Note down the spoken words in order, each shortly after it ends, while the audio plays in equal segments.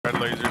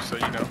infrared laser, so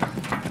you know.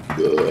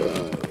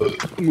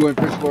 I'm going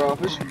first floor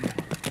office.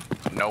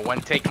 No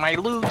one take my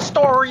loot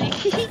story.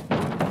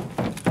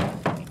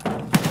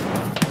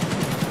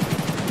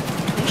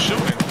 Who's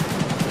shooting?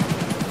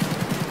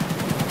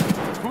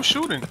 Who's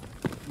shooting?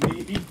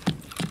 Me.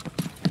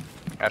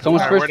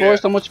 Someone's first floor,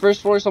 someone's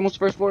first floor, someone's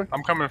first floor.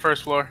 I'm coming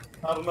first floor.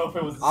 I don't know if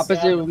it was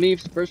Opposite of me,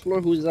 first floor,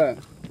 who's that?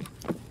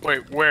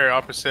 Wait, where?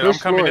 Opposite? First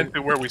I'm coming floor.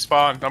 into where we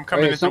spawned. I'm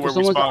coming into where we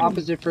someone's spawned.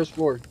 opposite first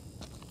floor.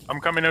 I'm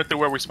coming into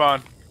where we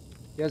spawned.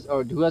 Yes,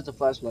 oh, who has the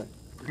flashlight?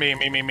 Me.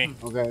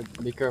 Okay,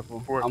 be careful.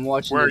 Where- I'm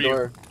watching where the are you?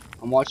 door.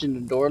 I'm watching the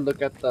door.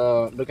 Look at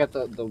the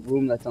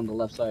room that's on the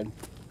left side.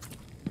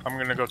 I'm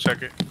gonna go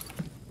check it.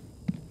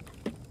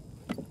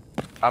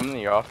 I'm in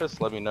the office.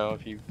 Let me know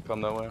if you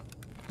come that way.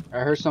 I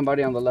heard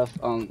somebody on the left,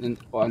 on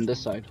this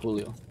side,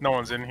 Julio. No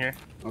one's in here.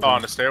 Okay. Oh,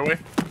 on the stairway?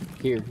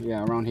 Here,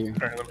 yeah, around here.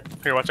 Alright,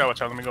 here, watch out.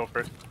 Let me go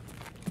first.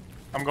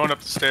 I'm going up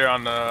the stair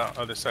on the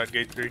other side,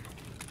 gate 3.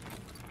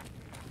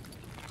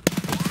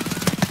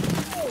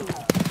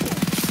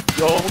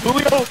 Yo,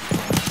 Julio!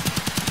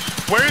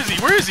 Where is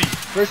he?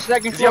 First,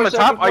 second Is he floor, on the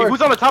second top? floor.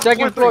 Who's on the top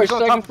Second of floor floor,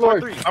 3? second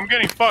floor. I'm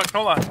getting fucked.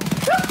 Hold on.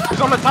 Who's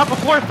on the top of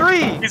floor 3?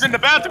 He's in the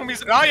bathroom.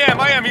 I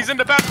am. He's in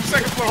the bathroom,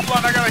 second floor. Hold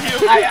on, I gotta heal.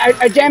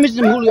 I damaged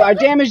him, Julio. I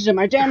damaged him.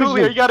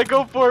 Julio, you gotta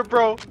go for it,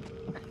 bro.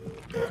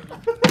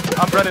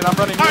 I'm running.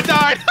 I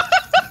died.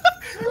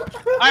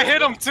 I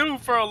hit him too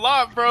for a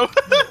lot, bro.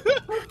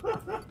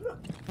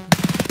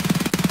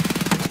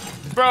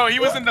 Bro, he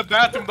was in the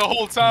bathroom the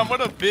whole time.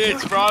 What a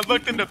bitch, bro. I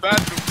looked in the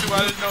bathroom too.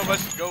 I didn't know if I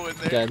should go in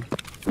there. Dead.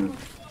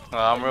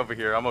 I'm over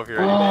here.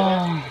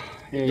 Oh,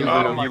 yeah, you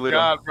Oh my lit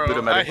god, him. bro. Lit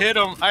him,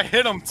 I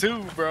hit him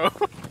too, bro.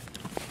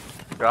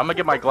 Yo, I'm gonna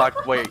get my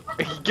Glock. Wait,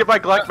 get my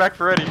Glock back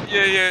for Eddie.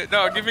 Yeah.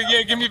 No, give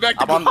me back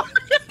the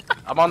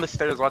I'm on the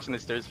stairs, watching the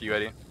stairs for you,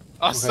 Eddie.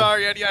 Oh,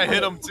 sorry, Eddie. I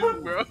hit him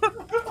too, bro.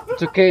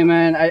 It's okay,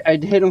 man. I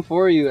hit him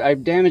for you. I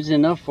damaged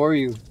enough for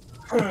you.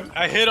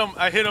 I hit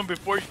him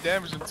before you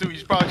damaged him too.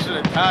 You probably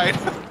should have died.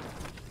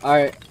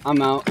 Alright,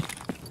 I'm out.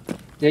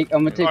 I'm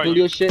gonna take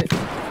Julio's shit.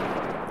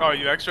 Oh,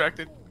 you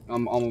extracted?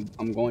 I'm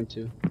going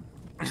to.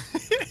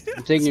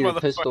 I'm taking your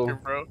pistol.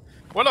 Bro.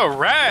 What a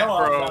rat, No,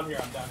 bro. I'm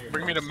down here.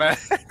 Bring me the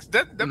mask.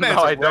 that No, man's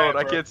a I don't. rat,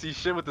 I bro. can't see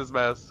shit with this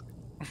mask.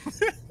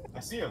 I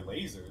see your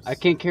lasers. I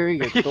can't carry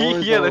your Thor,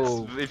 Yeah,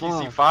 though. that's if you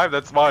see Fuck. 5,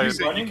 that's mine. You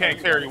said you can't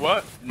carry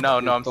what? No,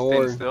 I'm Thor.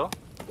 staying still.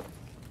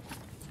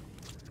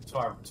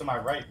 To my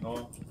right,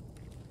 no.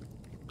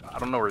 I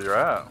don't know where you're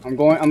at. I'm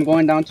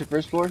going down to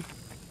first floor.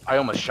 I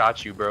almost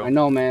shot you, bro. I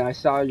know, man. I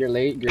saw your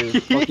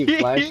fucking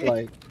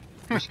flashlight.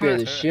 You scared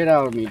the shit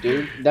out of me,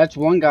 dude. That's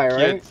one guy,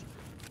 right? Kids.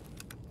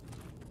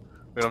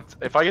 Wait,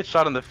 if I get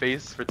shot in the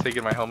face for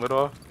taking my helmet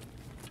off.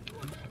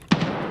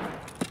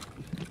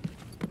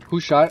 Who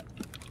shot?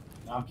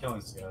 I'm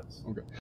killing scouts. Okay.